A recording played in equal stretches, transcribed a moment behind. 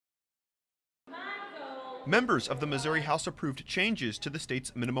Members of the Missouri House approved changes to the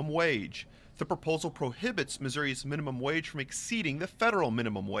state's minimum wage. The proposal prohibits Missouri's minimum wage from exceeding the federal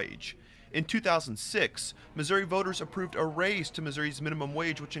minimum wage. In 2006, Missouri voters approved a raise to Missouri's minimum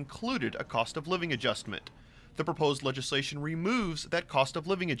wage, which included a cost of living adjustment. The proposed legislation removes that cost of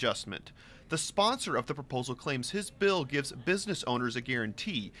living adjustment. The sponsor of the proposal claims his bill gives business owners a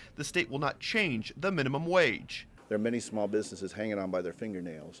guarantee the state will not change the minimum wage. There are many small businesses hanging on by their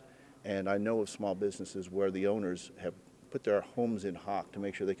fingernails, and I know of small businesses where the owners have put their homes in hock to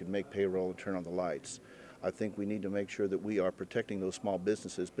make sure they can make payroll and turn on the lights. I think we need to make sure that we are protecting those small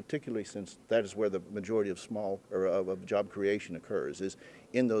businesses, particularly since that is where the majority of job creation occurs, is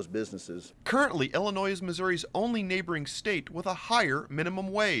in those businesses. Currently, Illinois is Missouri's only neighboring state with a higher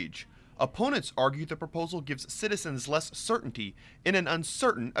minimum wage. Opponents argue the proposal gives citizens less certainty in an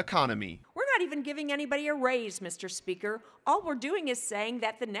uncertain economy. We're not even giving anybody a raise, Mr. Speaker. All we're doing is saying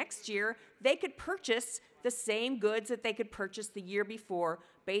that the next year they could purchase the same goods that they could purchase the year before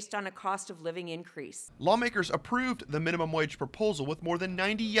based on a cost of living increase. Lawmakers approved the minimum wage proposal with more than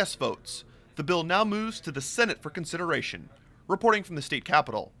 90 yes votes. The bill now moves to the Senate for consideration. Reporting from the state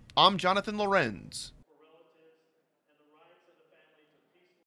capitol, I'm Jonathan Lorenz.